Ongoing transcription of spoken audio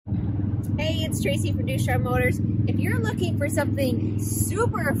Hey, it's Tracy from Ducharme Motors. If you're looking for something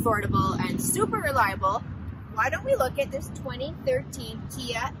super affordable and super reliable, why don't we look at this 2013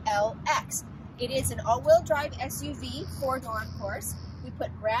 Kia LX. It is an all-wheel drive SUV, four-door of course. We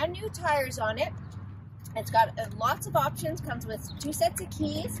put brand new tires on it. It's got lots of options, comes with 2 sets of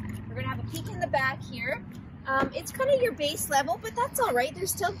keys. We're gonna have a peek in the back here. It's kind of your base level, but that's all right.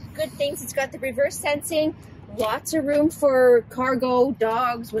 There's still good things. It's got the reverse sensing, lots of room for cargo,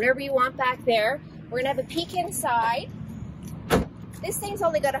 dogs, whatever you want back there. We're gonna have a peek inside. This thing's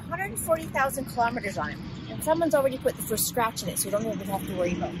only got 140,000 kilometers on it, and someone's already put the first scratch in it, so you don't even have to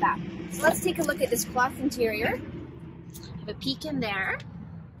worry about that. So let's take a look at this cloth interior. Have a peek in there.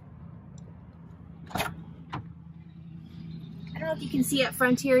 I don't know if you can see up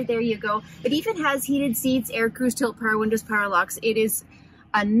front here. There you go. It even has heated seats, air cruise, tilt power windows, power locks. It is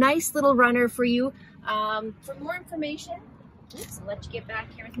a nice little runner for you. For more information, I'll let you get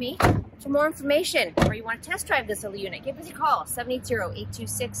back here with me. For more information, or you want to test drive this little unit, give us a call,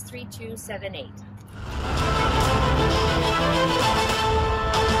 780-826-3278.